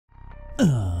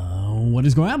What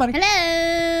is going on, buddy? Hello!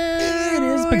 It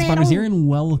is Pixel Partners here, and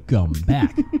welcome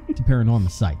back to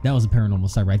Paranormasight. That was a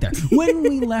Paranormasight right there. When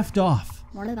we left off,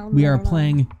 we are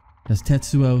playing as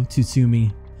Tetsuo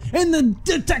Tsutsumi and the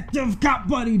detective cop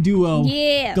buddy duo.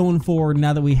 Yeah. Going forward,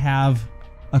 now that we have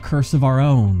a curse of our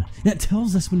own that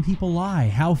tells us when people lie.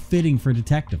 How fitting for a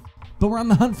detective. But we're on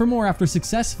the hunt for more after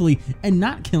successfully and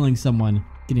not killing someone,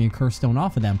 getting a curse stone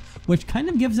off of them, which kind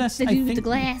of gives us, The I dude with think, the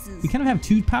glasses. we kind of have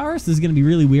two powers. This is going to be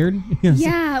really weird.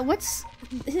 Yeah, what's...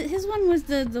 His one was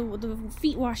the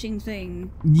feet washing thing.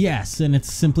 Yes, and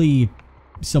it's simply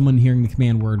someone hearing the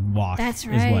command word wash. That's Is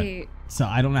right. what, so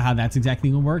I don't know how that's exactly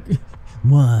going to work.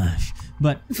 Wash.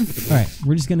 But, alright,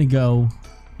 we're just going to go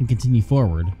and continue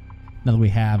forward. Now that we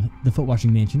have the foot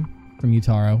washing mansion from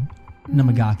Utaro,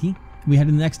 Namagaki, we head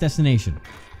to the next destination.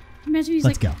 Imagine he's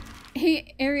Let's go.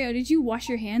 Hey, Ario, did you wash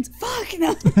your hands? Fuck,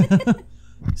 no.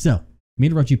 So,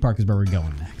 Minarochi Park is where we're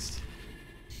going next.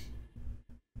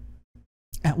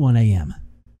 At 1 a.m.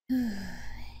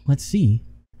 Let's see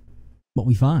what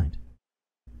we find.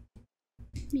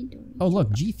 Oh,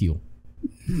 look, G Fuel.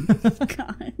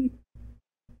 God.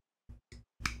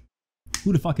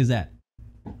 Who the fuck is that?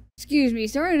 Excuse me,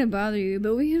 sorry to bother you,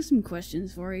 but we have some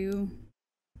questions for you.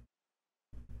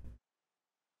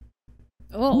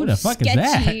 Oh, Who the fuck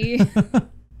sketchy. is that?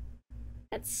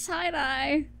 That's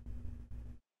side-eye.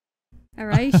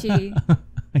 Araishi.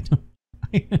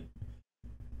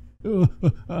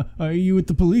 Are you with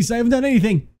the police? I haven't done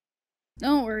anything.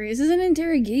 Don't worry, this isn't an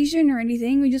interrogation or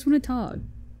anything, we just want to talk.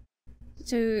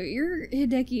 So, you're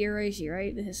Hideki Araishi,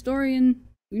 right? The historian?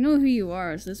 We know who you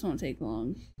are, so this won't take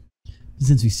long.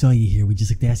 Since we saw you here, we'd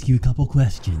just like to ask you a couple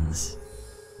questions.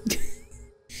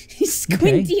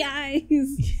 Squinty eyes.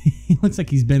 He looks like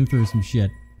he's been through some shit.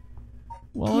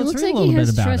 Well, He let's looks read like a little he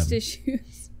has bit about trust him.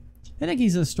 issues. I think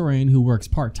he's a historian who works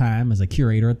part-time as a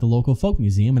curator at the local folk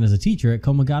museum and as a teacher at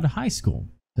Komagata High School.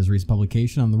 His recent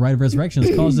publication on the Rite of Resurrection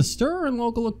has caused a stir in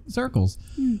local circles.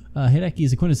 Hideki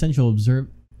is a quintessential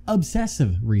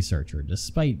obsessive researcher.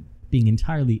 Despite being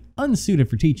entirely unsuited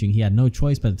for teaching, he had no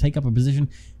choice but to take up a position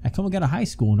at Komagata High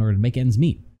School in order to make ends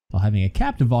meet. While having a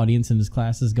captive audience in his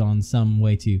class has gone some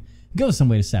way to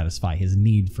satisfy his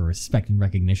need for respect and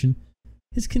recognition,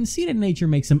 his conceited nature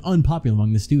makes him unpopular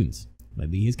among the students.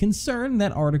 Maybe he is concerned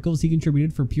that articles he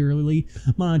contributed for purely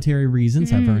monetary reasons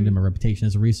have earned him a reputation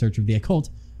as a researcher of the occult,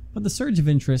 but the surge of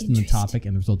interest in the topic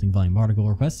and the resulting volume of article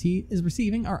requests he is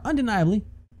receiving are undeniably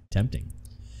tempting.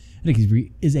 I think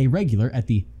he is a regular at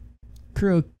the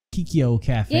Kurokikyo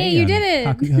Cafe Yeah, you on did it.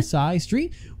 Hakusai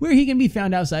Street, where he can be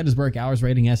found outside his work hours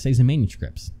writing essays and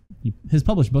manuscripts. His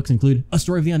published books include A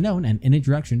Story of the Unknown and An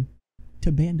Introduction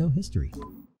to Bando History.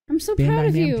 I'm so proud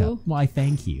of you. Why,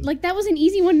 thank you. Like, that was an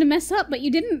easy one to mess up, but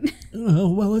you didn't. Oh,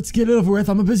 well, let's get it over with.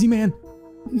 I'm a busy man.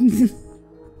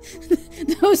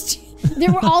 Those two,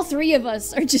 there were all three of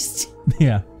us are just...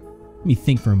 Yeah. Let me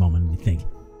think for a moment. Let me think.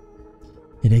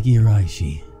 Hideki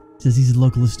Araishi says he's a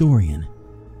local historian,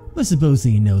 but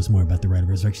supposedly he knows more about the Rite of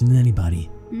Resurrection than anybody.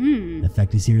 The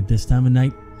fact he's here at this time of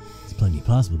night, it's plenty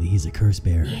possible that he's a curse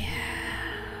bearer. Yeah.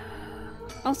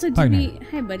 Also, do Partner. we...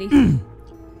 Hi, buddy.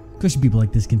 Cushy people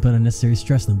like this can put unnecessary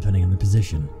stress on them depending on their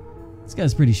position. This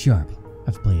guy's pretty sharp. I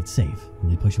have to play it safe.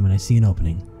 Only push him when I see an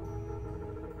opening.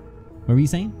 What were you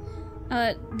saying?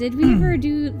 Did we ever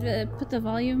do put the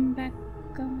volume back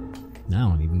on? I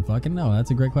don't even fucking know. That's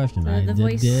a great question. The I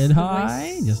voice- did the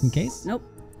hi, voice- just in case. Nope.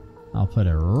 I'll put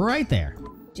it right there.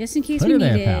 Just in case Put we it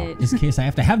need there, pal. it. Just in case I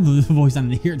have to have the voice on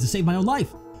here to save my own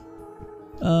life.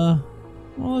 Well,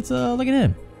 let's look at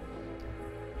him.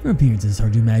 From appearance, it's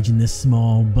hard to imagine this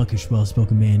small, buckish,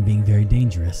 well-spoken man being very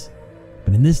dangerous.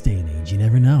 But in this day and age, you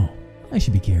never know. I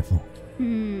should be careful.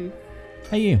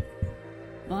 Hey, you.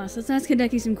 Boss, let's ask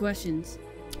Hideki some questions.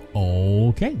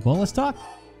 Okay, well, let's talk.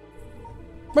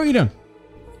 What are you doing?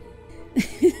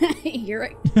 You're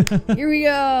right. Here we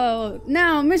go.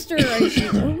 Now, Mr.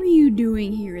 Araishi, what were you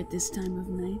doing here at this time of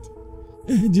night?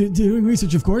 Doing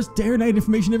research, of course. Day or night,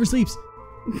 information never sleeps.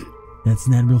 That's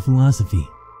an admirable philosophy.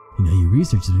 You know, your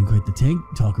research has been quite the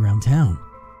talk around town.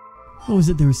 What was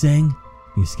it they were saying?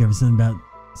 You discovered something about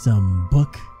some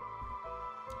book?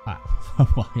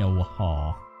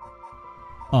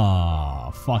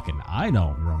 Fucking, I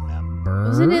don't remember.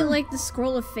 Wasn't it like the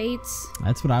Scroll of Fates?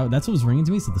 That's what was ringing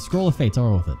to me. So the Scroll of Fates, I'll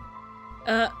roll with it.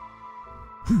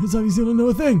 It's obvious you don't know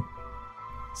a thing.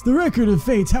 It's the record of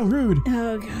fates. How rude.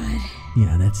 Oh, God.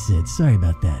 Yeah, that's it. Sorry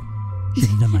about that. Should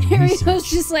have done my Harry's research.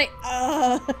 just like,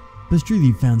 But it's true that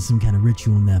you found some kind of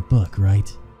ritual in that book, right?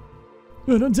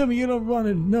 Oh, don't tell me you don't want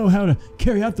to know how to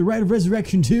carry out the Rite of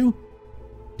Resurrection too?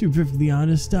 To be perfectly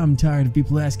honest, I'm tired of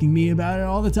people asking me about it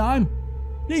all the time.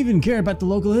 They even care about the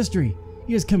local history.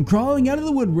 You just come crawling out of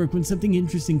the woodwork when something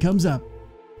interesting comes up.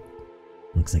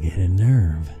 Looks like I hit a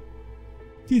nerve.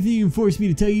 If you think you can force me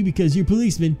to tell you because you're a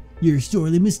policeman, you're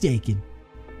sorely mistaken.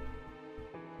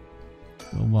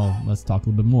 Well, let's talk a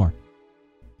little bit more.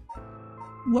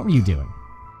 What were you doing?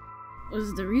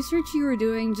 Was the research you were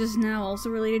doing just now also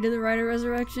related to the Rite of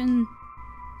Resurrection?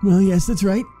 Well, yes, that's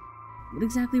right. What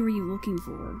exactly were you looking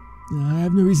for? I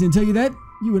have no reason to tell you that.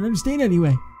 You wouldn't understand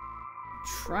anyway.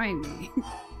 Try me. You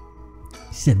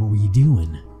said, what were you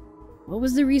doing? What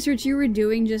was the research you were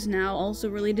doing just now also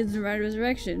related to the Rite of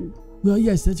Resurrection? Well,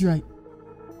 yes, that's right.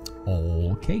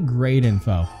 Okay, great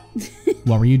info.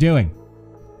 What were you doing?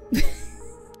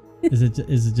 Is it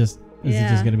just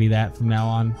going to be that from now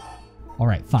on? All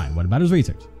right, fine. What about his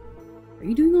research? Are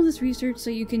you doing all this research so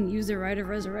you can use the Rite of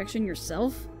Resurrection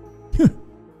yourself?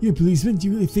 You're a policeman. Do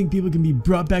you really think people can be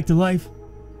brought back to life?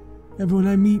 Everyone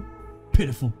I meet,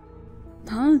 pitiful.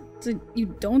 Huh? So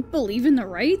you don't believe in the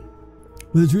Rite?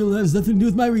 Well, it's real. That has nothing to do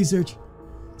with my research.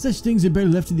 Such things are better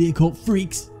left to the occult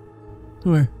freaks.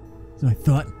 Or so I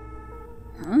thought.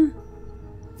 Huh?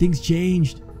 Things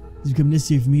changed. It's become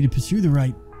necessary for me to pursue the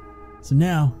Rite. So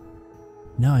now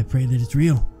I pray that it's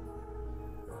real.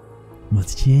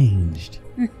 What's changed?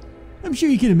 I'm sure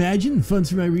you can imagine the funds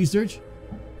for my research.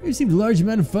 I received a large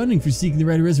amount of funding for seeking the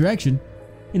Rite of Resurrection,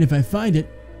 and if I find it,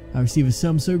 I'll receive a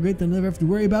sum so great that I'll never have to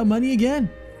worry about money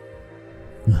again.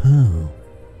 Oh,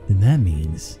 then that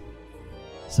means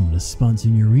someone is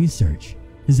sponsoring your research.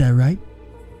 Is that right?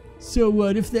 So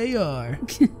what if they are?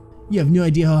 You have no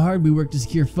idea how hard we work to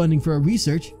secure funding for our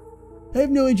research. I have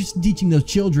no interest in teaching those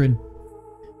children.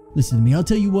 Listen to me, I'll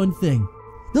tell you one thing.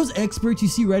 Those experts you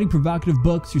see writing provocative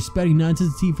books or spouting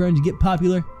nonsense to trying to get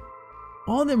popular,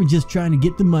 all of them are just trying to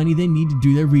get the money they need to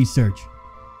do their research.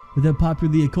 But how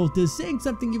popular the occult is, saying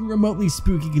something even remotely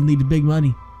spooky can lead to big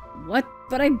money. What?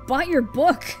 But I bought your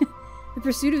book! The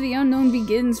pursuit of the unknown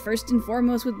begins first and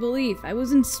foremost with belief. I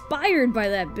was inspired by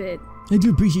that bit. I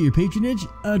do appreciate your patronage.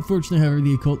 Unfortunately, however,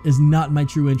 the occult is not my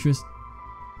true interest.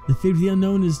 The fate of the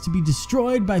unknown is to be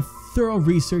destroyed by thorough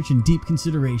research and deep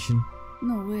consideration.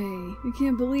 No way. I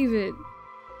can't believe it.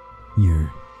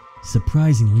 You're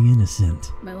surprisingly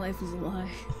innocent. My life is a lie.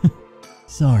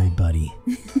 Sorry, buddy.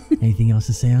 Anything else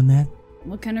to say on that?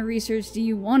 What kind of research do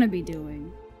you want to be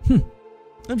doing?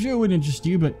 I'm sure it would interest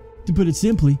you, but to put it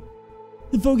simply,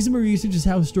 the focus of my research is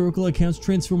how historical accounts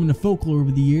transform into folklore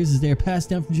over the years as they are passed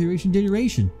down from generation to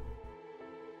generation.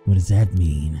 What does that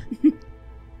mean?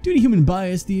 Due to human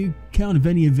bias, the account of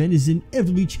any event is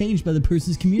inevitably changed by the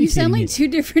person's communicating. You sound like two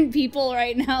different people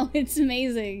right now. It's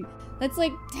amazing. That's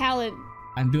like talent.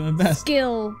 I'm doing best.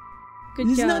 Skill. Good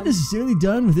It's job. not necessarily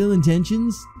done with ill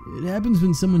intentions. It happens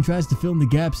when someone tries to fill in the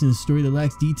gaps in a story that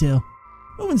lacks detail,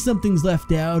 or when something's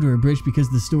left out or abridged because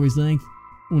of the story's length,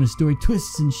 or when a story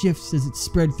twists and shifts as it's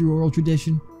spread through oral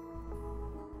tradition.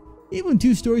 Even when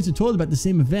two stories are told about the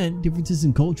same event, differences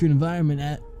in culture and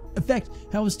environment affect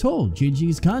how it's told, changing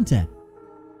its content.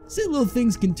 Silly little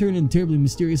things can turn into terribly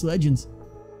mysterious legends.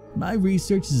 My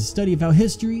research is a study of how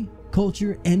history,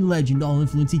 culture, and legend all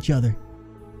influence each other.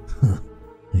 Huh,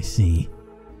 I see.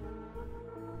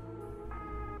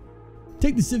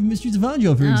 Take the 7 Mysteries of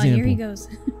Hanjo, for example. Here he goes.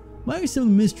 Why are some of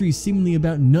the mysteries seemingly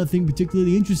about nothing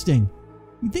particularly interesting?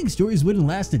 You'd think stories wouldn't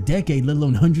last a decade, let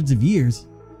alone hundreds of years.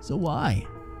 So why?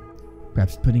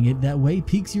 Perhaps putting it that way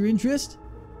piques your interest?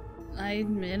 I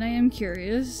admit I am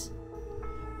curious.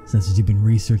 Since you've been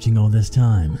researching all this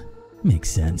time. Makes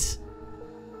sense.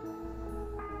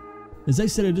 As I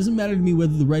said, it doesn't matter to me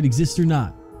whether the Rite exists or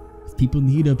not. If people in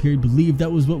the Edo period believed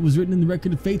that was what was written in the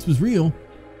Record of Fates was real,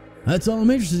 that's all I'm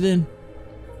interested in.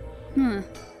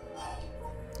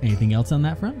 Anything else on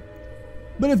that front?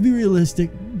 But if be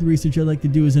realistic, the research I like to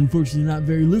do is unfortunately not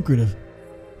very lucrative.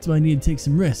 So I need to take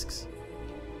some risks.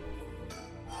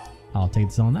 I'll take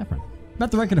this on that front. About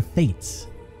the Record of Fates.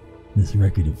 This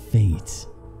Record of Fates.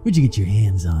 Where'd you get your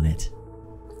hands on it?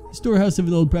 The storehouse of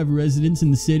an old private residence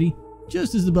in the city,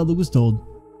 just as the public was told.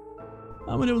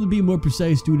 I'm unable to be more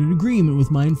precise due to an agreement with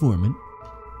my informant.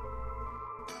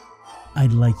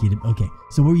 I'd like you to... Okay,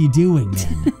 so what were you doing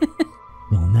then?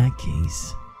 Well, in that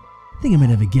case, I think I might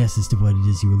have a guess as to what it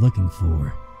is you were looking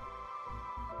for.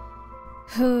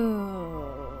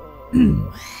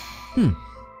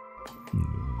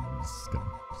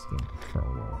 Still for a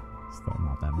roll. Still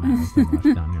not that mad. Still much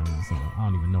down here. I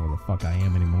don't even know where the fuck I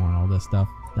am anymore and all this stuff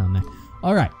down there.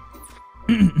 Alright.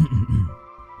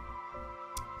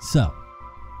 So,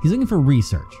 he's looking for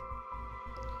research.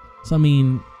 So, I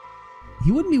mean,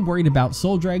 he wouldn't be worried about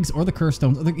soul dregs or the curse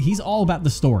stones. He's all about the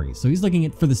stories. So he's looking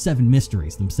for the 7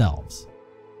 mysteries themselves.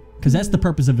 Because that's the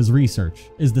purpose of his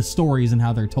research, is the stories and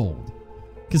how they're told.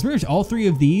 Because pretty much all three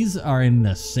of these are in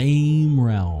the same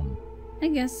realm. I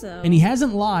guess so. And he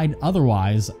hasn't lied,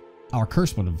 otherwise our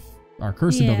curse ability would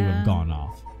have gone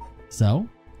off. So,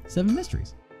 7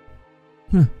 mysteries.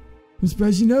 Huh. I'm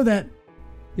surprised you know that.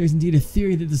 There's indeed a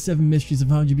theory that the 7 mysteries of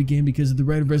Hanjo began because of the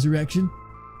rite of resurrection.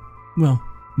 Well,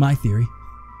 my theory.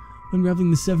 Unraveling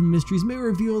the 7 mysteries may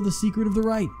reveal the secret of the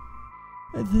rite.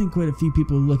 I think quite a few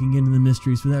people are looking into the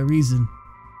mysteries for that reason.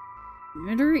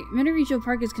 Midoricho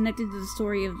Park is connected to the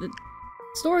story of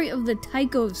the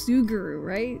Taiko of Suguru,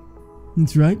 right?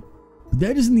 That's right. But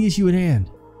that isn't the issue at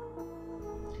hand.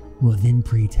 Well, then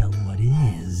pray tell what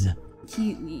is.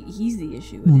 He's the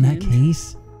issue. Well, in that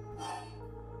case.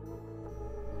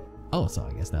 Oh, so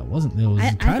I guess that wasn't. It was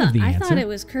kind of the answer. I thought it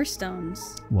was curse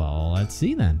stones. Well, let's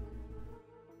see then.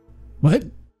 What?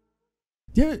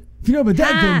 Yeah, if you know about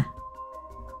that, then.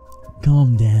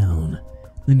 Calm down.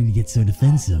 No need to get so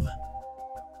defensive.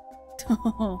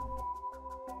 Oh.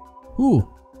 Ooh.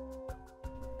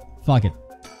 Fuck it.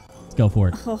 Let's go for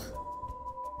it. Oh.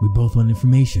 We both want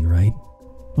information, right?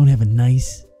 Want to have a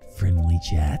nice, friendly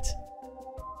chat.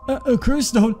 A curse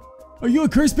stone? Are you a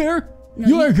curse bearer? No,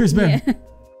 you are a curse bearer. Yeah.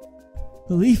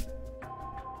 The leaf?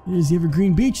 Is the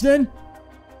Evergreen Beach then?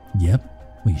 Yep.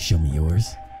 Will you show me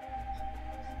yours?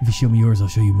 If you show me yours, I'll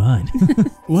show you mine.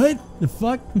 What? The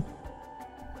fuck?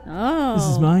 Oh. This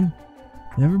is mine.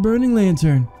 Ever-burning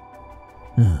lantern.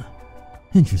 Huh.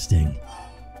 Interesting.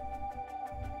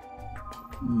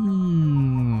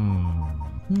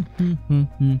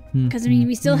 Because I mean,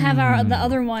 we still have the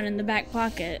other one in the back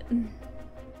pocket.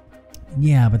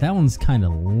 Yeah, but that one's kind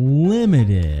of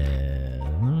limited.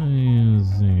 Let me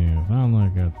see if I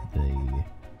look at the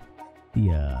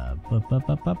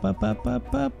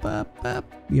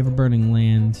Ever-burning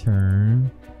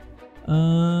lantern.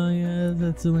 Yeah,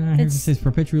 that's the one I heard. It says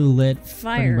perpetually lit,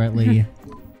 fire. brightly.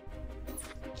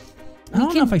 I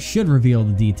don't know if I should reveal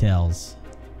the details.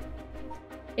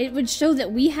 It would show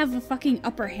that we have a fucking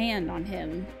upper hand on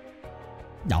him.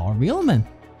 I'll reveal him then.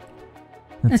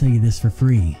 I'll tell you this for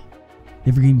free.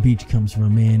 Evergreen Beach comes from a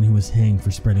man who was hanged for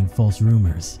spreading false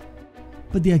rumors.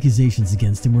 But the accusations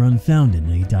against him were unfounded,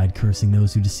 and he died cursing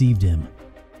those who deceived him.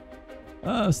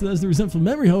 So that's the resentful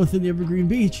memory hole within the Evergreen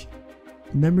Beach.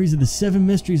 The memories of the 7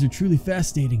 mysteries are truly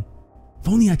fascinating. If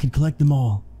only I could collect them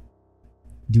all.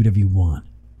 Do whatever you want,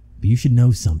 but you should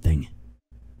know something.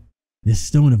 This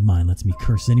stone of mine lets me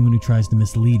curse anyone who tries to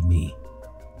mislead me.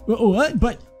 What?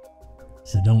 But...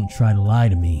 So don't try to lie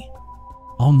to me.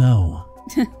 I'll know.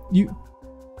 You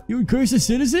would curse a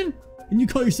citizen? And you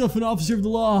call yourself an officer of the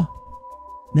law?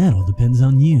 That all depends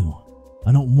on you.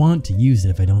 I don't want to use it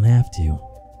if I don't have to.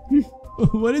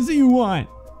 What is it you want?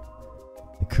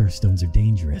 The curse stones are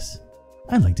dangerous.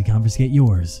 I'd like to confiscate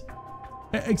yours.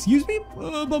 Excuse me?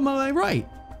 But my right?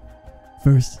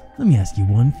 First, let me ask you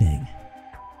one thing.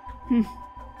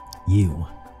 You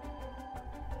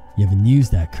haven't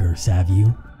used that curse, have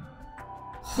you?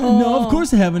 Oh. No, of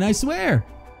course I haven't, I swear.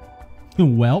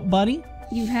 Well, buddy?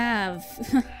 You have.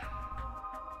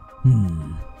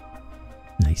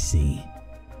 I see.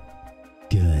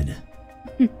 Good.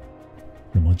 Then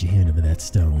won't you hand over that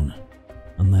stone?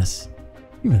 Unless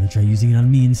you'd rather try using it on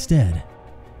me instead.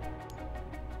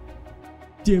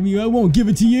 Damn you, I won't give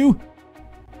it to you!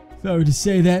 If I were to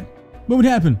say that, what would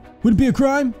happen? Would it be a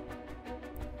crime?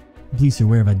 The police are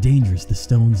aware of how dangerous the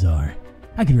stones are.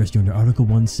 I could arrest you under Article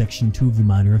 1, Section 2 of the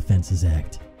Minor Offenses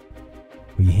Act.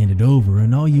 Or you hand it over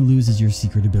and all you lose is your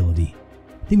secret ability.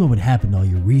 Think what would happen to all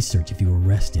your research if you were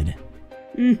arrested.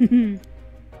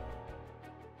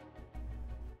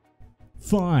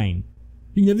 Fine.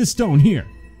 You can have this stone here.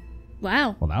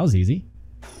 Wow. Well, that was easy.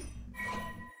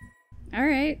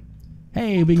 Alright.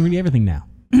 Hey, we can read everything now.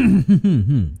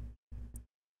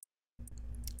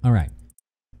 Alright.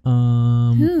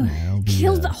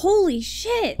 Killed. Holy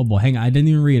shit. Oh boy, hang on. I didn't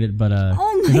even read it, but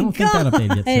oh my I don't think that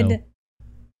updated yet.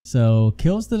 So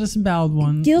kills the disemboweled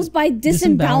one. Kills by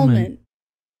disembowelment.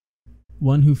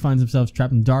 One who finds themselves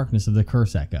trapped in darkness of the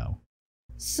curse echo.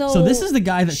 So this is the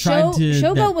guy that tried to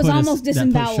Shogo was almost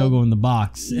disemboweled. That put Shogo in the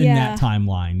box in that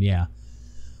timeline. Yeah.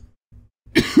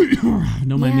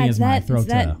 No mind me as my throat.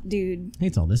 That dude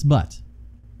hates all this, but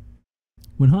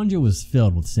when Hanjo was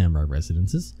filled with samurai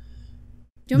residences.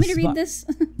 Do you want me to read this?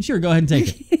 Sure, go ahead and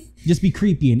take it. Just be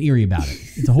creepy and eerie about it.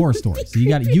 It's a horror story, so you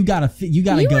gotta go. You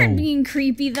weren't being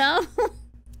creepy though.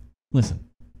 Listen,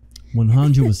 when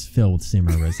Hanjo was filled with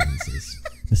samurai residences,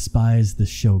 the spies, the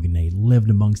shogunate, lived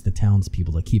amongst the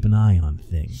townspeople to keep an eye on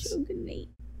things.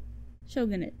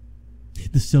 Shogunate.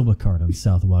 The Silva card on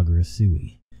South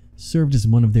Wagarasui served as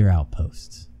one of their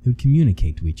outposts. They would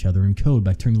communicate to each other in code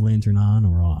by turning the lantern on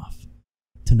or off.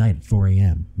 Tonight at 4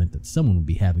 a.m. meant that someone would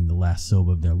be having the last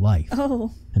soba of their life.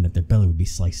 Oh. And that their belly would be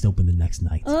sliced open the next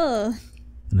night. Ugh.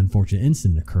 An unfortunate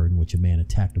incident occurred in which a man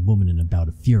attacked a woman in a bout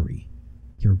of fury.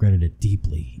 He regretted it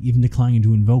deeply, even declining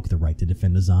to invoke the right to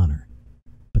defend his honor.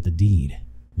 But the deed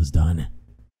was done.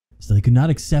 So he could not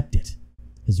accept it.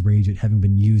 His rage at having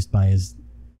been used by his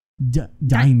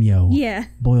daimyo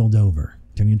boiled over,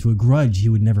 turning into a grudge he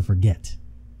would never forget.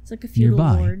 It's like a feudal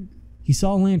lord. He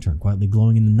saw a lantern quietly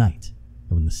glowing in the night,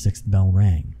 and when the 6th bell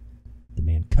rang, the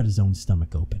man cut his own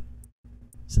stomach open.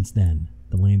 Since then,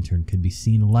 the lantern could be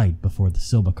seen alight before the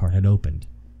soba cart had opened,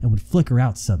 and would flicker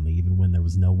out suddenly even when there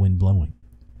was no wind blowing.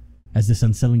 As this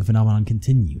unsettling phenomenon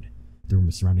continued, the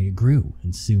rumors surrounding it grew,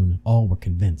 and soon all were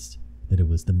convinced that it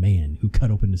was the man who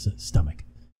cut open his stomach,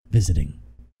 visiting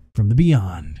from the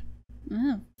beyond.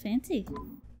 Oh, fancy.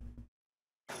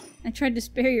 I tried to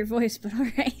spare your voice, but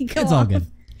alright, go It's on. all good.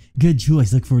 Good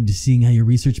choice. Look forward to seeing how your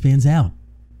research pans out.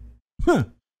 Huh.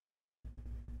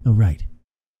 Oh, right.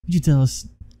 Could you tell us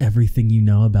everything you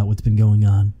know about what's been going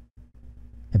on?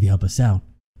 Have you help us out?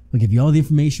 We'll give you all the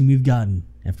information we've gotten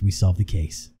after we solve the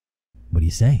case. What do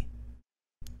you say?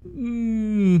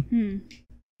 In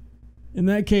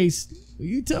that case, will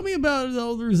you tell me about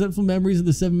all the resentful memories of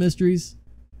the 7 mysteries?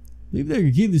 Maybe they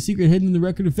can keep the secret hidden in the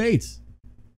record of fates.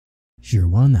 Sure,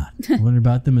 why not? I'll learn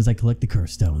about them as I collect the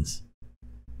curse stones.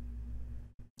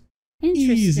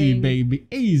 Interesting. Easy, baby.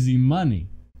 Easy money.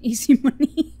 Easy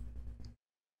money.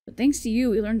 But thanks to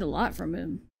you, we learned a lot from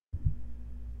him.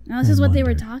 Now this is what they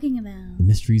were talking about. The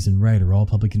mysteries in Right are all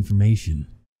public information.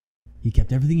 He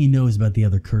kept everything he knows about the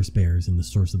other curse bearers and the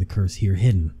source of the curse here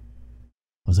hidden.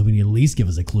 I was hoping he'd at least give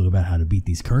us a clue about how to beat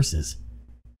these curses.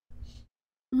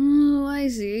 Oh, I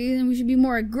see. Then we should be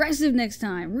more aggressive next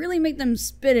time. Really make them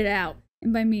spit it out.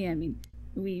 And by me, I mean,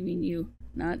 we mean you,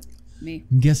 not me.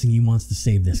 I'm guessing he wants to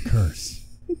save this curse.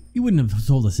 He wouldn't have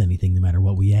told us anything no matter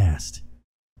what we asked.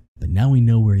 But now we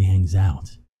know where he hangs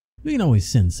out. We can always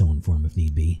send someone for him if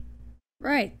need be.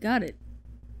 Right, got it.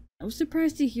 I was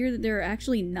surprised to hear that there are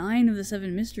actually 9 of the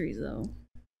 7 mysteries, though.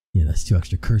 Yeah, that's 2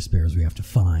 extra curse bearers we have to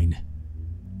find.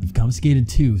 We've confiscated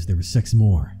 2, so there were 6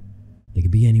 more. They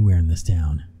could be anywhere in this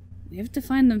town. We have to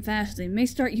find them fast. They may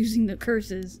start using the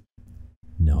curses.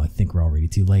 No, I think we're already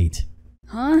too late.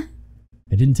 Huh?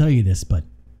 I didn't tell you this, but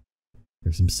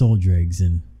there's some soul dregs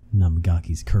in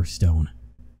Namagaki's curse stone.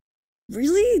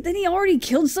 Really? Then he already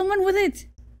killed someone with it?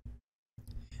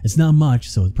 It's not much,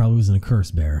 so it probably wasn't a curse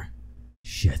bearer.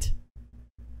 Shit.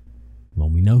 Well,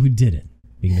 we know who did it.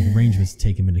 We can make arrangements to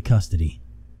take him into custody.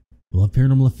 We'll have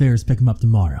Paranormal Affairs pick him up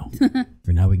tomorrow.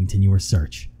 For now, we continue our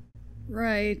search.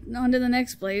 Right. On to the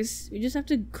next place. We just have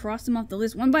to cross them off the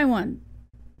list one by one.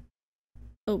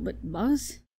 Oh, but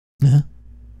boss? Uh-huh.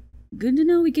 Good to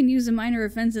know we can use the Minor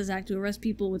Offenses Act to arrest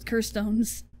people with curse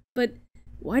stones. But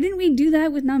why didn't we do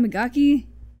that with Namagaki?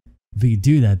 If we could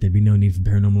do that, there'd be no need for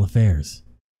Paranormal Affairs.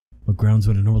 What grounds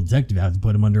would a normal detective have to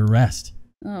put him under arrest?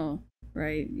 Oh,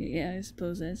 right. Yeah, I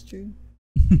suppose that's true.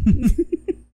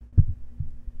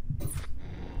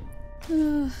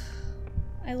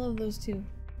 I love those 2.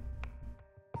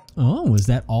 Oh, was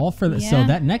that all for this? Yeah. So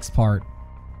that next part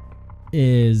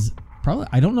is probably,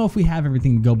 I don't know if we have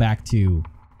everything to go back to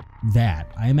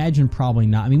that. I imagine probably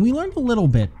not. I mean, we learned a little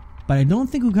bit, but I don't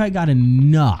think we quite got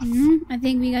enough. I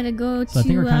think we gotta go So I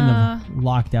think we're kind of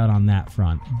locked out on that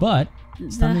front. But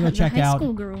it's time to go check out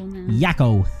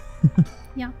Yakko.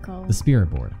 Yakko. The spirit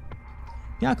board.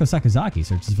 Yakko Sakazaki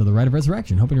searches for the rite of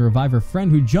resurrection, hoping to revive her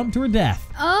friend who jumped to her death.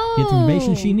 Oh! Get the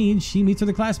information she needs. She meets with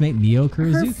her classmate, Mio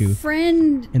Kurizuku, Her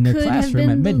friend in their could classroom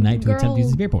have at been midnight the to attempt girl. to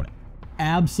use the spirit board.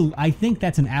 Absolute. I think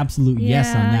that's an absolute yes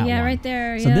on that one. Yeah, right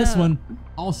there. So this one,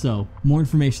 also, more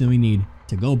information than we need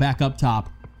to go back up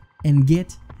top and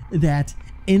get that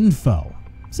info.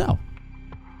 So,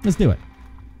 let's do it.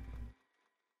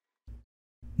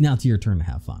 Now it's your turn to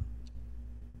have fun.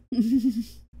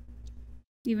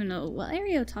 Even though, well,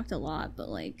 Ario talked a lot, but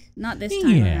like, not this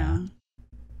time around.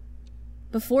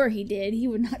 Before he did, he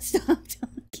would not stop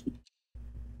talking.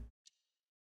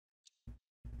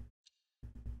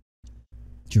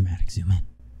 Dramatic zoom in.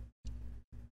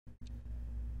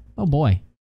 Oh boy.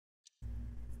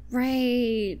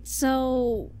 Right.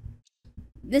 So,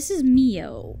 this is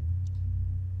Mio.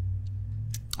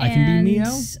 I can be Mio?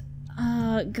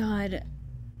 God.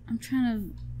 I'm trying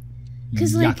to...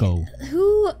 Because, like, Yakko.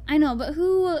 who... I know, but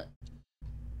who...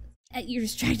 You're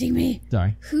distracting me.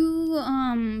 Sorry.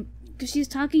 Who, because she's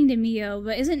talking to Mio,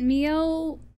 but isn't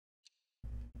Mio...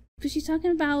 Because she's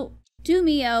talking to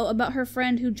Mio about her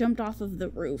friend who jumped off of the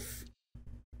roof.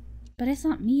 But I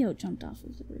thought Mio jumped off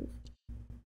of the roof.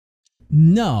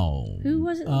 No. Who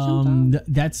was it?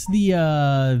 That's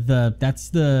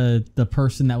the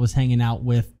person that was hanging out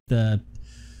with the.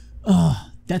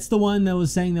 That's the one that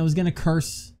was saying that was gonna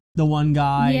curse the one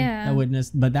guy that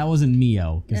witnessed, but that wasn't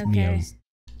Mio because Mio's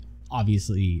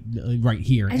obviously right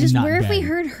here. I just where have we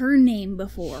heard her name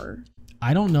before?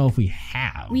 I don't know if we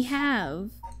have. We have.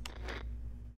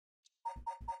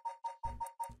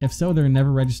 If so, they're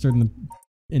never registered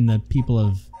in the people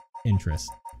of interest.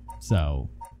 So.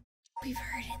 We've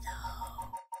heard it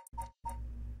though.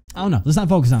 Oh no, let's not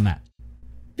focus on that.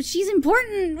 But she's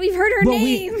important. We've heard her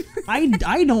name.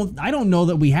 I don't know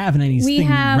that we have anything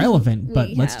relevant,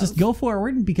 but let's just go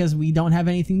forward because we don't have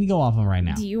anything to go off of right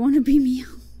now. Do you want to be Mio?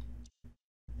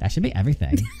 That should be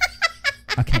everything.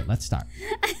 Okay, let's start.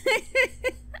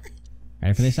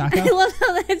 Ready for this, Yakko? I love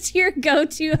how that's your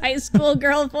go-to high school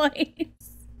girl voice.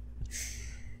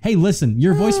 Hey, listen,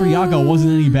 your voice for Yakko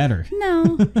wasn't any better.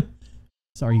 No.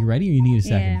 So are you ready or you need a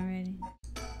second? Yeah, I'm ready.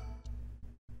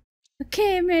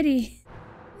 Okay, I'm ready.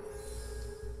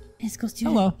 Let's go to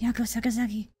Yakko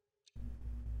Sakazaki.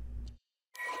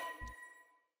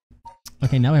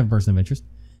 Okay, now we have a person of interest.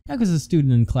 Yakko is a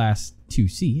student in class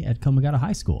 2C at Komagata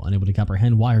High School, unable to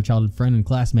comprehend why her childhood friend and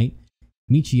classmate,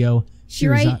 Michio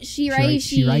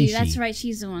Shiraishi. That's right,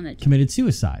 she's the one that committed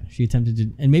suicide. She attempted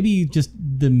to, and maybe just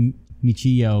the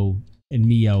Michio and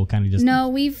Mio kind of just.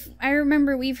 No, I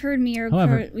remember we've heard Mio.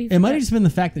 However, it might have just been the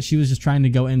fact that she was just trying to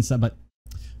go inside, but.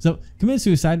 So, committed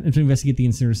suicide and to investigate the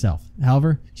incident herself.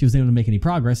 However, she wasn't able to make any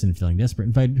progress and feeling desperate,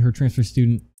 invited transfer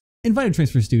student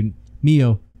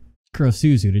Mio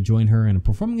Kurosuzu to join her in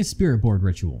performing a spirit board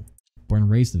ritual. Born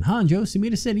and raised in Hanjo,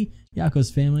 Sumida City, Yakko's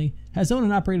family has owned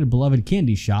and operated a beloved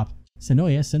candy shop,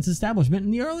 Senoya, since establishment in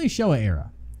the early Showa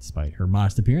era. Despite her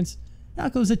modest appearance,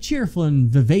 Yakko is a cheerful and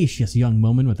vivacious young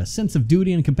woman with a sense of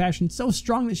duty and compassion so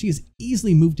strong that she is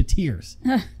easily moved to tears.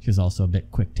 She is also a bit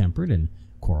quick-tempered and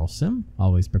quarrelsome,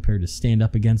 always prepared to stand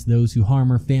up against those who harm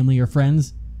her family or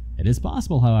friends. It is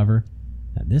possible, however,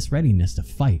 that this readiness to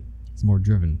fight is more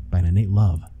driven by an innate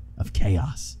love of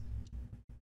chaos.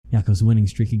 Yakko's winning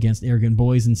streak against arrogant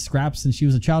boys and scraps since she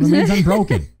was a child remains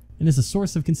unbroken and is a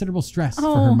source of considerable stress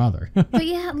for her mother. But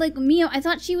yeah, like Mio, I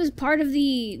thought she was part of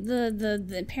the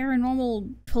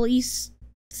paranormal police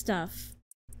stuff.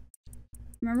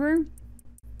 Remember?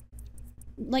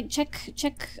 Like check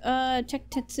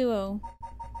Tetsuo.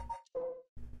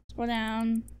 Scroll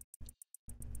down.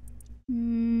 I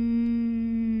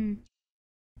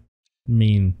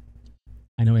mean,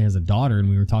 I know he has a daughter, and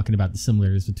we were talking about the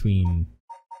similarities between.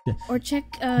 Or check.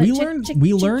 We learned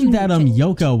that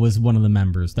Yoko was one of the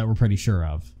members that we're pretty sure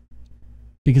of,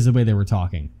 because of the way they were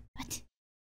talking. What?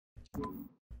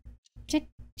 Check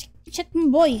my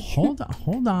boy.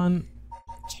 Hold on.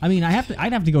 I mean,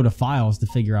 I'd have to go to files to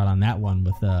figure out on that one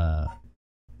with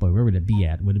boy, where would it be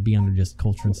at? Would it be under just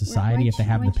culture and society if they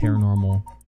have the paranormal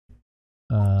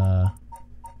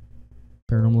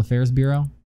affairs bureau?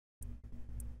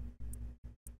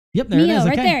 Yep, there Mio, it is. Okay.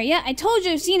 Right there. Yeah, I told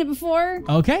you I've seen it before.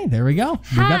 Okay, there we go.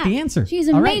 We got the answer. She's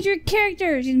a major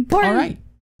character. She's important.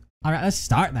 All right, let's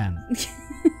start then.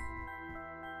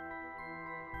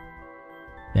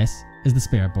 This is the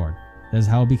spirit board. This is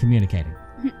how we'll be communicating.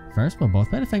 First, we'll both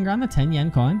put a finger on the 10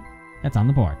 yen coin that's on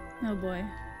the board. Oh boy.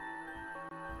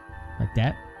 Like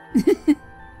that.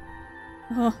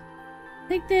 Oh,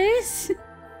 like this?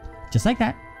 Just like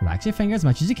that. Relax your finger as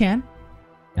much as you can.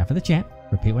 Now for the chant,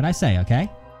 repeat what I say, okay?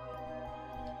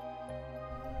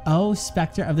 Oh,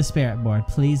 Spectre of the Spirit Board,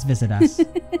 please visit us.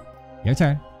 Your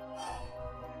turn.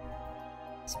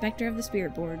 Spectre of the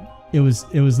Spirit Board. It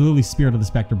was literally Spirit of the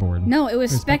Spectre Board. No, it was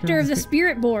Spectre of the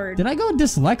Spirit Board. Did I go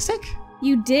dyslexic?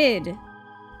 You did.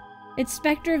 It's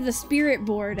Spectre of the Spirit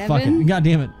Board, Evan. Fuck it. God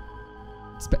damn it.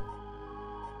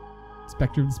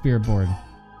 Spectre of the Spirit Board.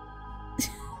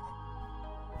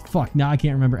 Fuck, now I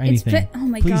can't remember anything. Oh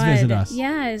my Please god. Please visit us.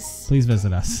 Yes. Please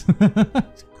visit us. I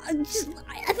thought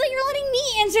you were letting me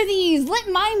answer these. Let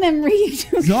my memory.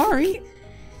 Sorry.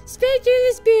 Spectre of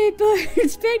the Spirit Board.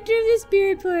 Spectre of the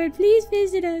Spirit Board. Please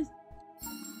visit us.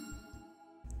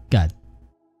 Good.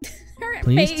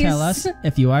 Please tell us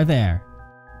if you are there.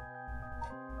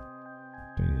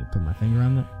 Do I need to put my finger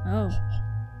on that? Oh.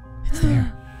 It's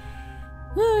there.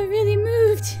 Whoa, I really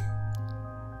moved.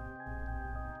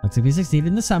 Looks like we succeeded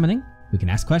in the summoning. We can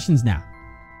ask questions now.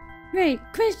 Right,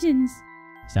 questions.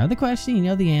 Start with the question you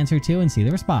know the answer to and see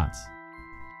the response.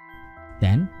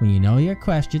 Then, when you know your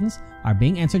questions are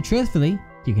being answered truthfully,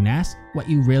 you can ask what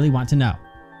you really want to know.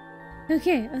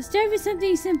 Okay, I'll start with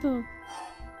something simple.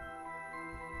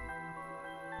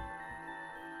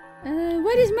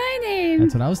 What is my name?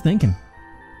 That's what I was thinking.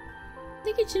 I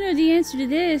think I should know the answer to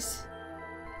this.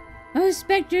 Oh,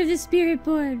 Spectre of the Spirit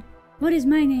Board, what is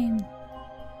my name?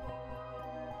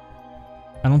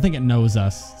 I don't think it knows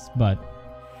us, but...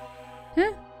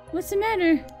 Huh? What's the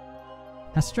matter?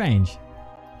 That's strange.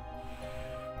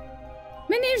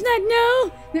 My name's not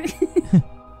No!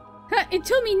 Huh, it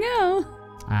told me no.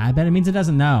 I bet it means it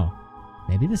doesn't know.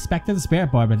 Maybe the Spectre of the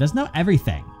Spirit Board, but it doesn't know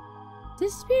everything.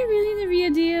 Is spirit really the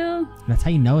real deal? That's how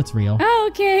you know it's real. Oh,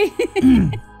 okay.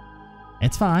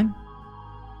 It's fine.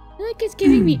 I feel like it's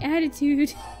giving me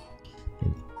attitude.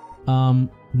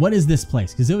 What is this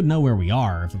place? Because it would know where we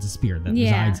are if it's a spirit that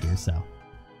resides here, so.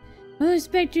 Oh,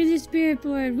 Spectre of the Spirit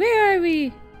Board, where are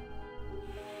we?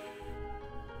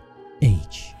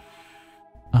 H.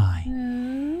 I.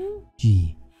 Oh,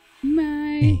 G.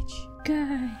 my H.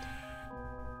 God.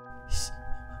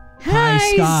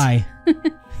 High Sky.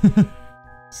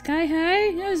 Sky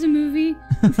High? That was a movie.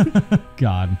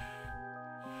 God.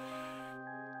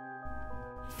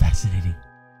 Fascinating.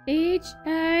 HIGHSCHOOL.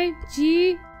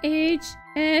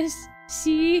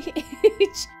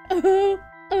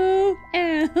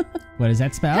 What does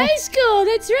that spell? High school,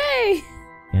 that's right.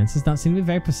 The answers don't seem to be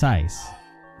very precise.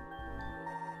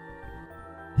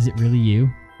 Is it really you?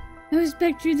 Oh,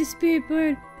 Spectre of the Spirit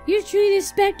Board. You're truly the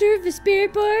Spectre of the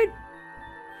Spirit Board?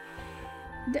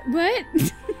 What?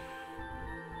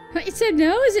 What, you said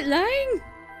no? Is it lying?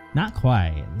 Not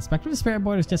quite. The Spectre of the Spirit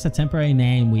Board is just a temporary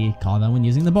name we call them when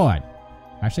using the board.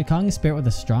 We're actually calling a spirit with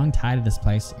a strong tie to this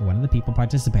place or one of the people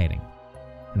participating.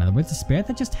 In other words, the spirit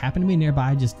that just happened to be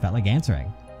nearby just felt like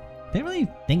answering. They didn't really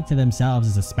think to themselves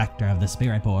as a Spectre of the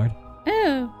Spirit Board.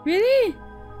 Oh, really?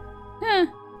 Huh.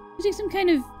 Looks like some kind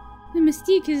of the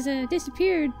mystique has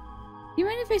disappeared. Do you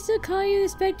mind if I still call you the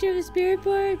Spectre of the Spirit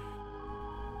Board?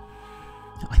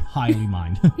 I highly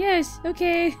mind. Yes,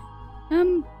 okay.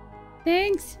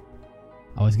 Thanks.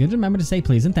 Always good to remember to say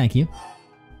please and thank you.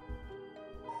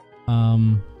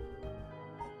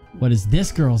 What is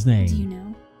this girl's name? Do you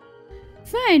know?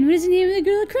 Fine, what is the name of the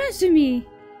girl across from me?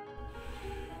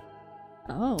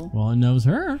 Oh. Well, it knows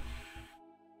her.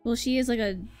 Well, she is like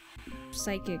a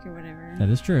psychic or whatever. That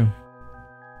is true.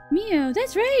 Mio,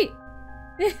 that's right!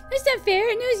 That's not fair,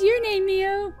 it knows your name,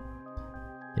 Mio.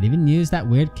 It even used that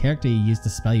weird character you used to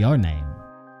spell your name.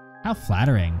 How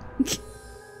flattering.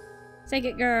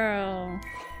 Psychic girl.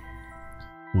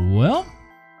 Well,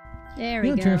 There we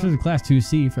Mio go. transferred to Class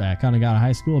 2C at Kanagawa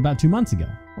High School about 2 months ago.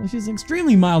 While she's an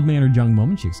extremely mild-mannered young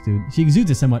woman, she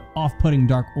exudes a somewhat off-putting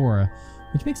dark aura,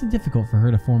 which makes it difficult for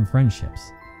her to form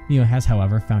friendships. Mio has,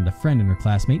 however, found a friend in her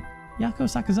classmate, Yakko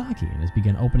Sakazaki, and has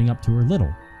begun opening up to her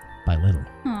little by little.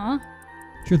 Aw.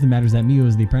 Truth of the matter is that Mio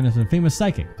is the apprentice of a famous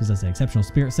psychic, possessing exceptional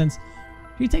spirit sense.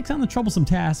 She takes on the troublesome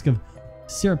task of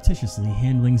surreptitiously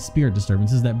handling spirit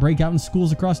disturbances that break out in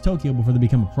schools across Tokyo before they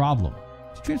become a problem.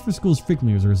 She transfers schools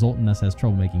frequently as a result and thus has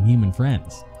trouble making human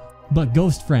friends. But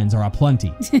ghost friends are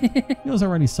aplenty. Mio's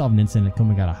already solved an incident at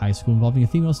Komagata High School involving a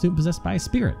female student possessed by a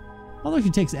spirit. Although she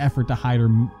takes effort to hide her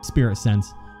spirit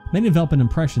sense, many develop an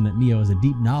impression that Mio has a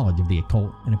deep knowledge of the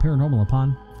occult and a paranormal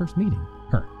upon first meeting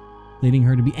her, leading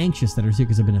her to be anxious that her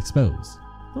secrets have been exposed.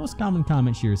 The most common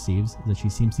comment she receives is that she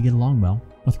seems to get along well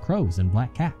with crows and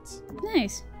black cats.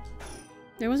 Nice.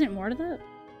 There wasn't more to that?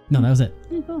 No, that was it.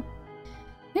 Oh, cool.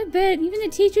 I bet even the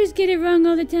teachers get it wrong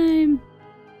all the time.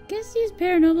 Guess these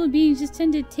paranormal beings just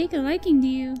tend to take a liking to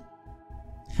you.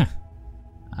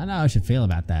 I know how I should feel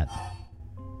about that.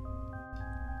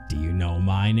 Do you know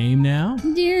my name now?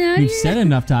 Do you know? You've said it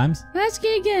enough times. Ask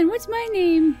it again. What's my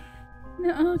name?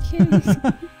 No, okay.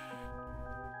 I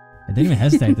didn't even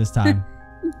hesitate this time.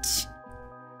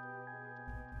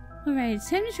 Alright, it's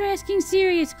time to try asking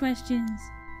serious questions.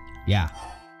 Yeah.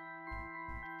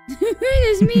 Who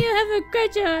does Mia have a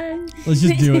crush on? Let's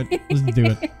just do it. Let's do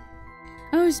it.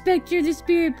 Oh, Spectre the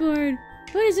Spirit Board.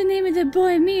 What is the name of the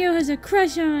boy Mio has a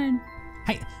crush on?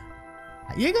 Hey,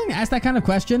 you're going to ask that kind of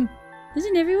question?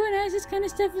 Doesn't everyone ask this kind of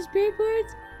stuff with spirit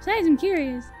boards? Besides, I'm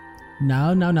curious.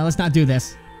 No, let's not do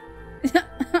this.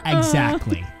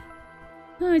 Exactly.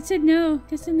 Oh, it said no.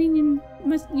 Guess that means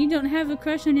you don't have a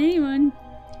crush on anyone.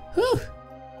 Whew.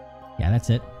 Yeah, that's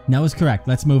it. No is correct.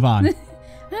 Let's move on.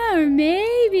 Or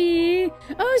maybe.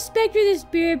 Oh, Spectre the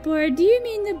Spirit Board, do you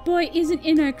mean the boy isn't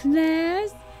in our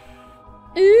class?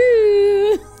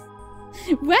 Ooh.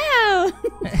 Wow.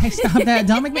 Hey, stop that.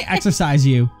 Don't make me exercise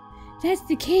you. That's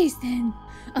the case then.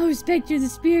 Oh, Spectre the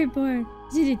Spirit Board,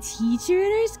 is it a teacher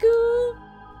at our school?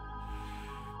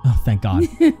 Oh, thank God.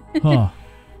 Oh.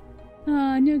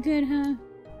 Oh, no good, huh?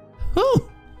 Whew.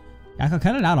 Yakko,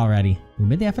 cut it out already. We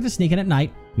made the effort to sneak in at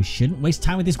night. We shouldn't waste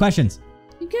time with these questions.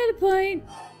 You got a point.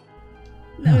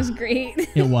 That was great.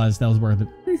 It was. That was worth it.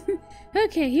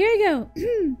 Okay, here I go.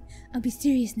 I'll be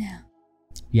serious now.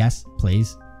 Yes,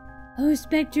 please. Oh,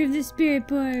 Spectre of the Spirit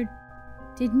Board.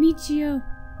 Did Michio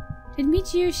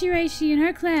Shiraishi in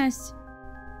our class,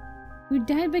 who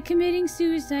died by committing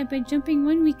suicide by jumping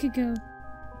 1 week ago,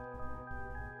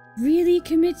 really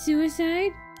commit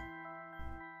suicide?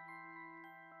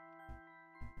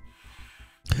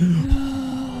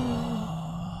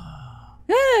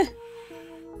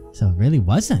 So it really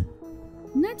wasn't.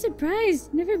 I'm not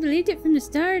surprised. Never believed it from the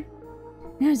start.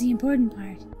 Now's the important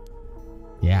part.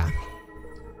 Yeah.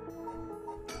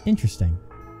 Interesting.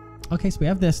 Okay, so we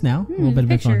have this now. A little bit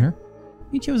of info on her.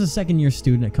 Michio was a second-year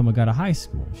student at Komagata High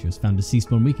School. She was found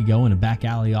deceased 1 week ago in a back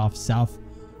alley off South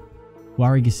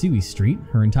Warigasui Street,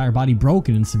 her entire body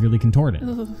broken and severely contorted.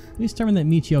 Police determined that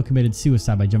Michio committed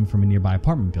suicide by jumping from a nearby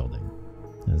apartment building.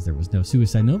 As there was no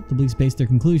suicide note, the police based their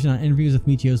conclusion on interviews with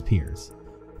Michio's peers.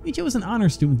 Michio was an honor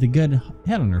student with a good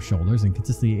head on her shoulders and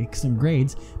consistently excellent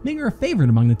grades, making her a favorite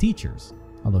among the teachers.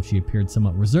 Although she appeared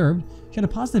somewhat reserved, she had a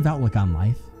positive outlook on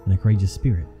life and a courageous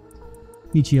spirit.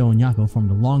 Michio and Yakko formed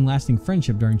a long-lasting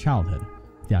friendship during childhood,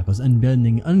 with Yakko's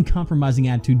unbending, uncompromising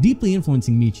attitude deeply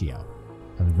influencing Michio.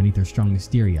 However, beneath her strong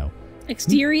exterior,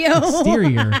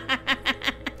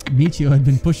 Michio had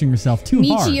been pushing herself too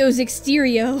hard. Michio's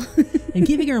exterior. And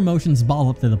keeping her emotions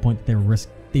bottled up to the point that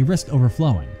they risked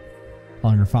overflowing.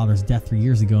 Following her father's death 3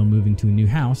 years ago and moving to a new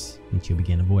house, Michio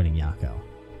began avoiding Yakko.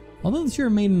 Although the two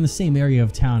remained in the same area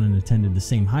of town and attended the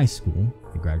same high school,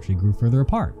 they gradually grew further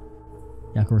apart.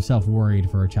 Yakko herself worried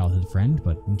for her childhood friend,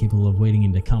 but incapable of wading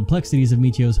into complexities of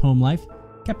Michio's home life,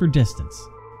 kept her distance.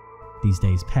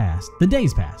 The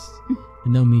days passed,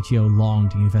 and though Michio longed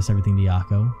to confess everything to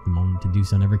Yakko, the moment to do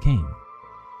so never came.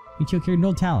 Michio carried an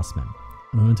old talisman,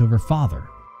 a memento of her father,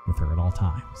 with her at all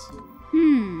times.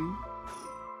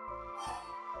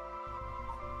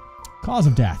 Cause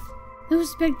of death. Oh,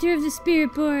 Spectre of the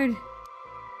Spirit Board.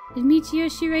 Did Michio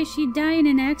Shiraishi die in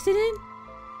an accident?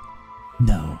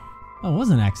 No. Oh, it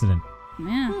was an accident.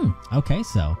 Yeah. Okay,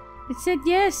 so. It said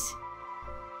yes.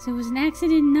 So it was an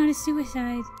accident, not a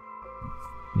suicide.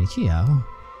 Michio?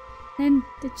 Then,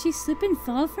 did she slip and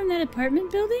fall from that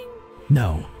apartment building?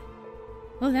 No.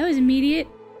 Oh, that was immediate.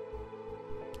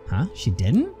 Huh? She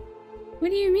didn't? What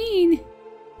do you mean?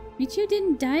 Michio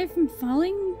didn't die from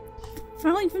falling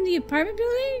from the apartment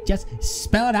building? Just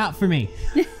spell it out for me.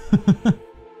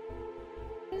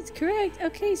 That's correct.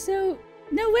 Okay, so,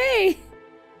 no way.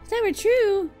 If that were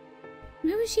true,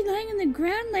 why was she lying on the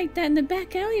ground like that in the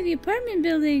back alley of the apartment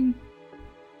building?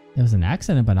 It was an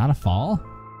accident, but not a fall?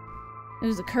 It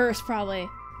was a curse, probably.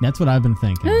 That's what I've been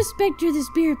thinking. Oh, Spectre of the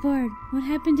Spirit Board. What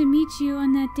happened to Michio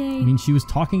on that day? I mean, she was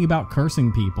talking about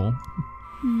cursing people.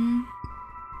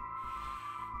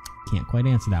 Can't quite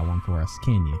answer that one for us,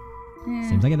 can you? Yeah.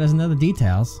 Seems like it doesn't know the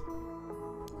details.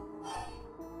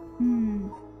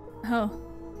 Oh.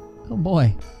 Oh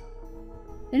boy.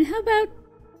 Then how about,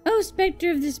 oh, Spectre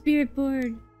of the Spirit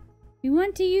Board. We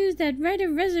want to use that rite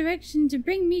of resurrection to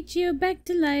bring Michio back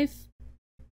to life.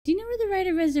 Do you know where the rite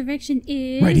of resurrection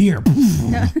is? Right here.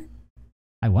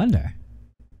 I wonder.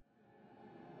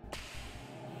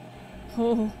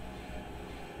 Oh.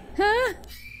 Huh?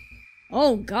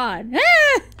 Oh, God.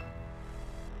 Ah!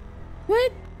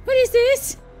 What? What is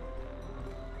this?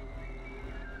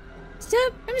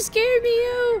 Stop. I'm scared,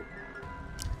 Mio.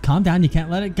 Calm down. You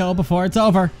can't let it go before it's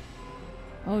over.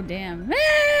 Oh, damn.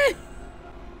 Ah!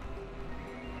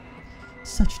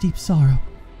 Such deep sorrow.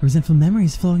 Resentful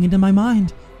memories flowing into my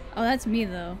mind. Oh, that's me,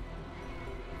 though.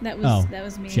 That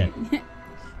was me. Shit. The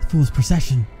fool's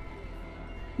procession.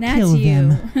 That's Kill you.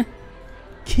 them.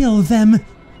 Kill them.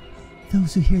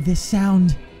 Those who hear this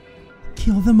sound.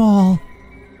 Kill them all.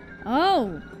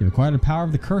 Oh. You've acquired the power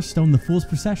of the curse stone, the Fool's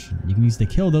Procession. You can use it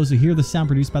to kill those who hear the sound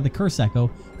produced by the curse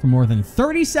echo for more than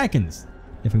 30 seconds.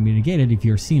 If it can be negated if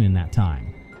you're seen in that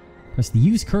time. Press the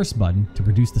Use Curse button to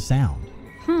produce the sound.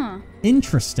 Huh.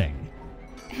 Interesting.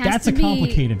 That's a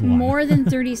complicated one. More than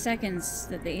 30 seconds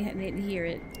that they hear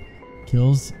it.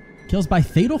 Kills by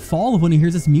fatal fall when he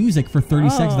hears this music for 30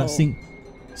 seconds. That sync.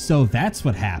 So that's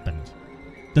what happened.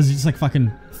 Does it just like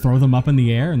fucking throw them up in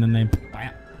the air and then they...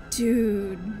 Bam.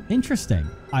 Dude. Interesting.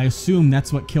 I assume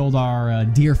that's what killed our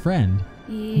dear friend.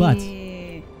 Yeah. But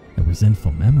a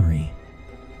resentful memory.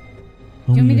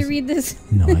 Do you want me to read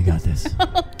this? No, I got this.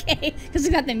 Okay, because we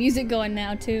got the music going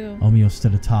now too. Omio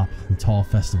stood atop the tall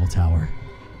festival tower.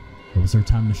 It was her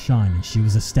time to shine and she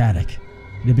was ecstatic.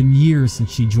 It had been years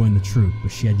since she joined the troupe,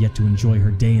 but she had yet to enjoy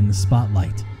her day in the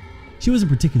spotlight. She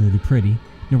wasn't particularly pretty,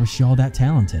 nor was she all that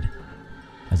talented.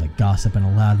 As a gossip and a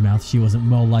loudmouth, she wasn't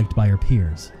well liked by her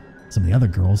peers. Some of the other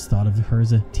girls thought of her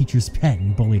as a teacher's pet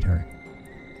and bullied her.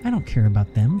 I don't care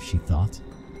about them, she thought.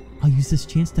 I'll use this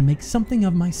chance to make something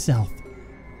of myself.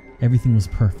 Everything was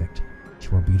perfect. She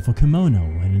wore a beautiful kimono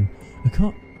and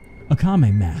a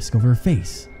kame mask over her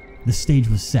face. The stage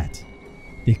was set.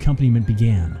 The accompaniment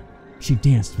began. She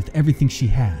danced with everything she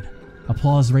had.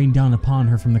 Applause rained down upon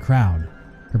her from the crowd.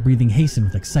 Her breathing hastened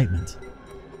with excitement.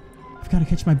 I've got to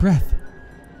catch my breath.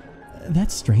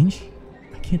 That's strange.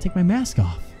 I can't take my mask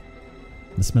off.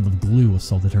 The smell of glue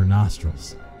assaulted her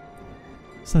nostrils.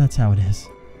 So that's how it is.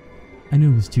 I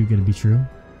knew it was too good to be true.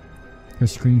 Her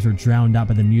screams were drowned out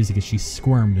by the music as she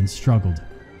squirmed and struggled.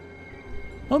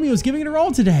 Omio's giving it her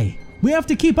all today. We have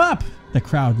to keep up. The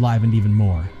crowd livened even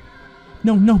more.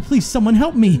 No, please, someone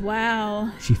help me.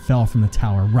 Wow. She fell from the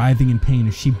tower, writhing in pain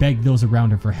as she begged those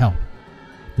around her for help.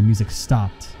 The music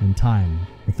stopped in time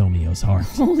with Omio's heart.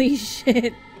 Holy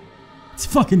shit. It's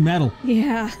fucking metal.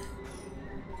 Yeah.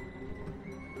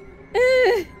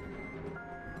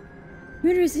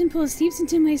 Murderous impulse seeps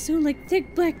into my soul like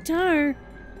thick black tar.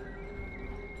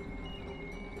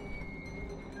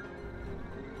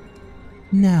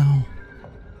 Now,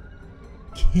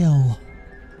 kill.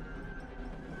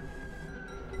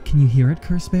 Can you hear it,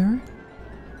 Cursebearer?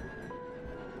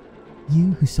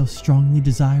 You who so strongly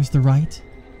desires the right?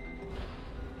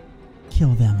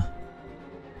 Kill them.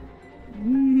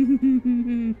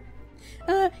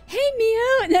 Hey,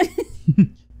 Mio!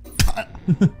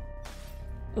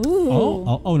 Ooh.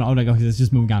 Oh, no, let's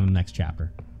just move on to the next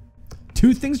chapter.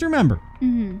 2 things to remember.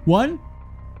 1,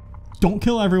 don't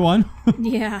kill everyone.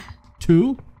 Yeah.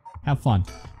 2, have fun.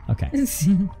 Okay.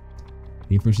 The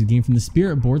information gained from the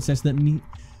spirit board says that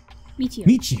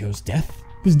Michio's death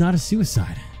was not a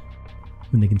suicide.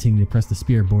 When they continue to press the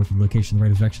spirit board for the location of the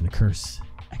right direction, the curse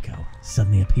echo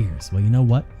suddenly appears. Well, you know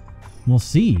what? We'll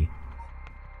see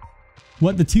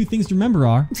what the 2 things to remember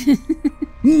are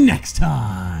next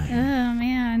time. Oh,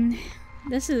 man.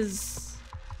 This is...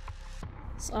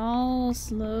 It's all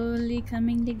slowly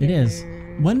coming together. It is.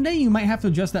 One day you might have to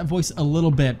adjust that voice a little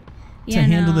bit to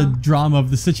handle the drama of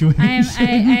the situation.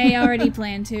 I already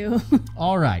plan to.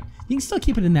 All right. You can still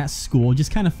keep it in that school.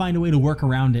 Just kind of find a way to work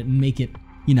around it and make it,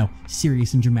 you know,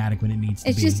 serious and dramatic when it needs to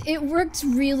be. It's just, it worked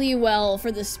really well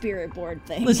for the spirit board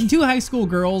thing. Listen, 2 high school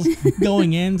girls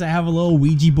going in to have a little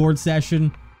Ouija board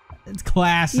session. It's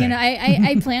classic. You know,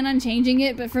 I plan on changing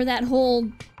it, but for that whole,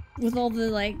 with all the,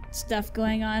 like, stuff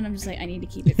going on, I'm just like, I need to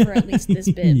keep it for at least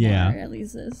this bit. Yeah. Or at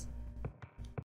least this.